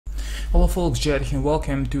Hello folks, Jerry and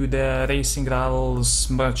welcome to the Racing Rivals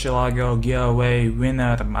Murcielago giveaway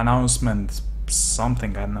winner announcement,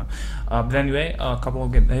 something, I don't know. But anyway, a couple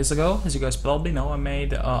of days ago, as you guys probably know, I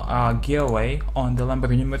made a giveaway on the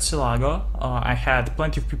Lamborghini Murcielago. I had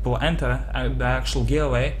plenty of people enter the actual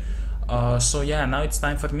giveaway. So yeah, now it's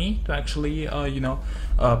time for me to actually,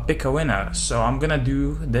 pick a winner. So I'm gonna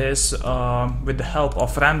do this with the help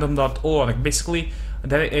of random.org. Basically,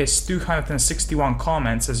 there is 261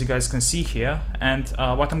 comments, as you guys can see here, and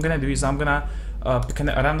what I'm gonna do is I'm gonna pick a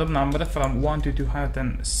random number from 1 to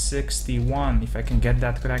 261, if I can get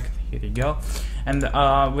that correct. Here you go. And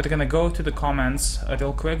we're gonna go to the comments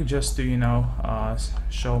real quick just to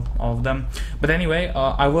show all of them. But anyway,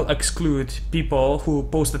 I will exclude people who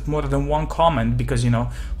posted more than one comment, because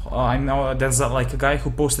I know there's like a guy who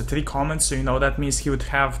posted 3 comments, so that means he would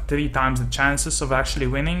have 3 times the chances of actually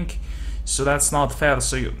winning. So that's not fair.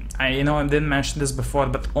 So I didn't mention this before,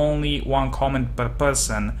 but only 1 comment per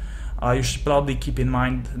person. You should probably keep in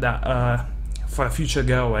mind that for future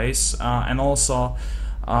giveaways. And also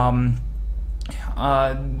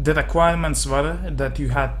the requirements were that you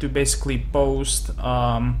had to basically post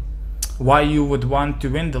why you would want to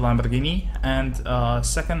win the Lamborghini, and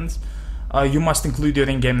second, you must include your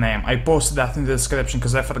in-game name. I posted that in the description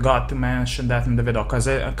because I forgot to mention that in the video,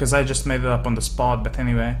 because I just made it up on the spot. But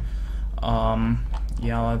anyway,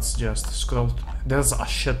 yeah, let's just scroll. There's a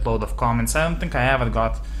shitload of comments. I don't think I ever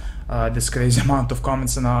got this crazy amount of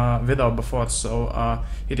comments in a video before. So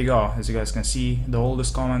here you go. As you guys can see, the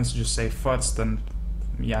oldest comments just say first, and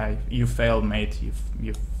yeah, you failed, mate.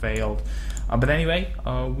 You failed. But anyway,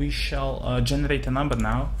 we shall generate a number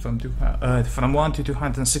now from 1 to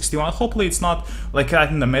 261. Hopefully it's not like right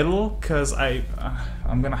in the middle, because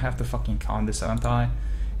I'm gonna have to fucking count this, aren't I?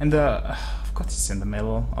 And of course it's in the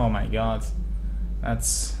middle. Oh my god,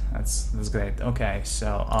 that's great. Okay,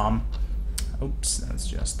 so oops, that's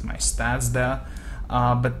just my stats there.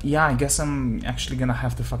 But yeah, I guess I'm actually gonna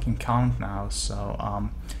have to fucking count now. So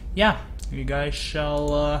yeah, you guys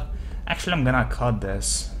shall. Actually, I'm gonna cut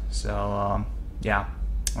this. So yeah,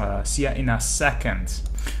 see ya in a second.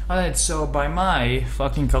 Alright, so by my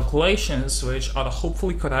fucking calculations, which are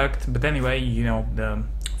hopefully correct, but anyway, the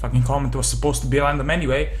fucking comment was supposed to be random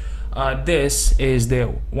anyway. This is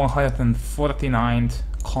the 149th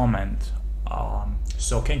comment.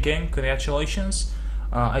 So King, congratulations.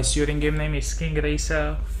 I see your in-game name is King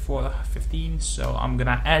Racer 415, so I'm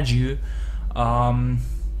gonna add you. And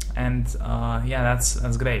yeah,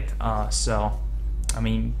 that's great. So I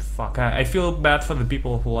mean, fuck, I feel bad for the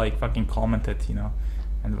people who like fucking commented,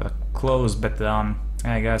 and were close, but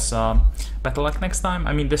I guess better luck next time.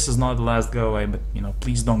 I mean, this is not the last giveaway, but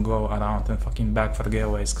please don't go around and fucking beg for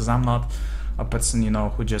giveaways, because I'm not a person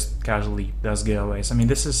who just casually does giveaways. I mean,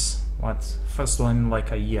 this is what first one in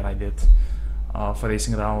like a year I did for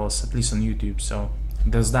Racing Rivals, at least on YouTube. So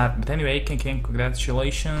there's that. But anyway, King,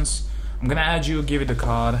 congratulations. I'm gonna add you, give you the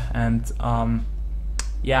card, and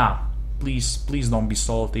yeah, please don't be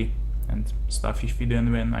salty and stuff if you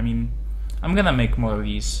didn't win. I mean, I'm gonna make more of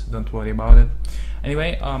these, don't worry about it.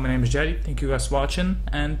 Anyway, my name is Jerry, thank you guys for watching,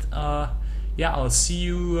 and yeah, I'll see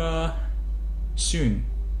you soon,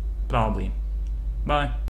 probably. Bye.